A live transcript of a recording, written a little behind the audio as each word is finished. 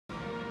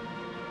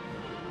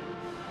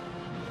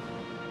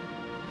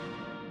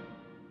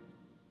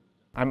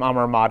I'm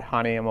Amr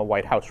Madhani. I'm a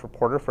White House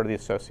reporter for the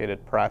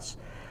Associated Press.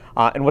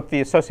 And what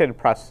the Associated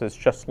Press has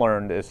just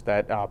learned is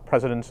that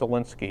President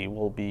Zelenskyy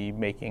will be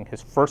making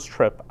his first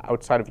trip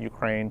outside of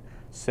Ukraine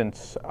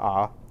since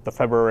the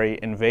February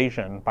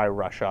invasion by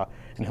Russia,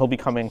 and he'll be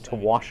coming to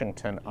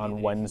Washington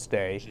on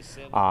Wednesday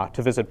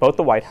to visit both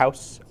the White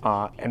House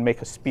and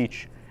make a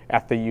speech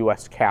at the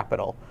U.S.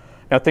 Capitol.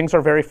 Now, things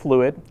are very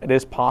fluid. It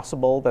is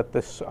possible that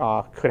this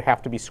could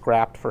have to be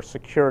scrapped for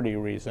security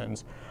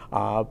reasons,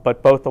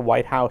 but both the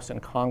White House and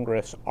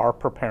Congress are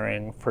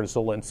preparing for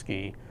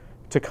Zelenskyy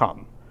to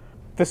come.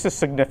 This is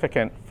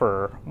significant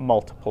for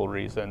multiple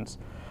reasons.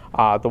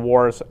 The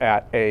war is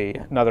at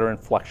another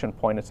inflection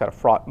point. It's at a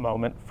fraught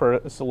moment for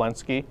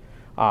Zelenskyy.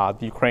 The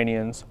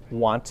Ukrainians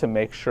want to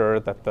make sure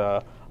that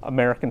the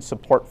American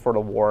support for the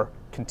war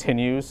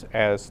continues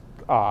as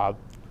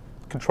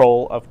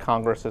control of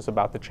Congress is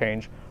about to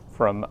change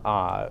from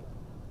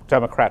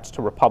Democrats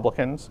to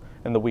Republicans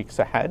in the weeks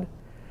ahead.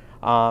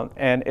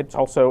 And it's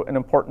also an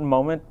important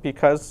moment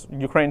because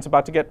Ukraine's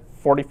about to get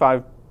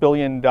 $45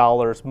 billion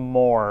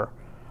more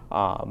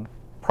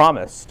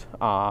promised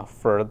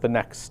for the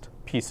next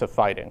piece of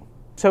fighting.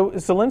 So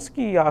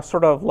Zelenskyy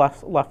sort of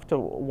left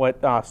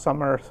what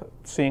some are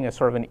seeing as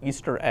sort of an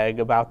Easter egg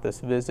about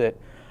this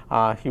visit.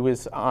 He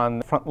was on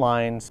the front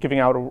lines giving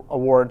out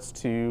awards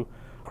to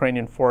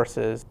Ukrainian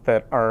forces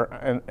that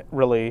are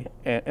really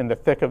in the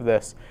thick of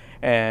this,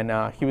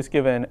 and he was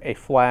given a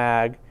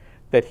flag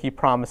that he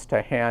promised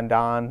to hand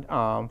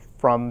on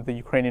from the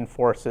Ukrainian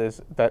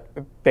forces that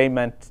they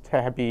meant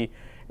to be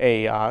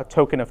a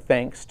token of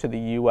thanks to the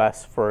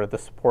U.S. for the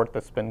support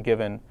that's been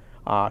given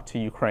to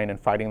Ukraine in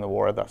fighting the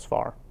war thus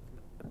far.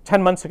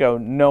 10 months ago,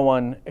 no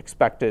one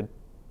expected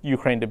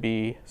Ukraine to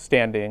be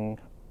standing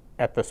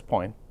at this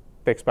point.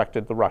 They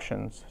expected the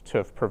Russians to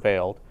have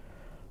prevailed.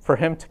 For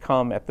him to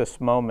come at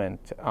this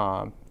moment,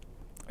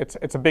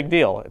 it's a big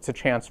deal. It's a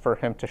chance for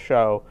him to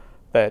show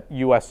that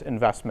U.S.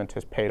 investment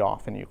has paid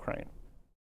off in Ukraine.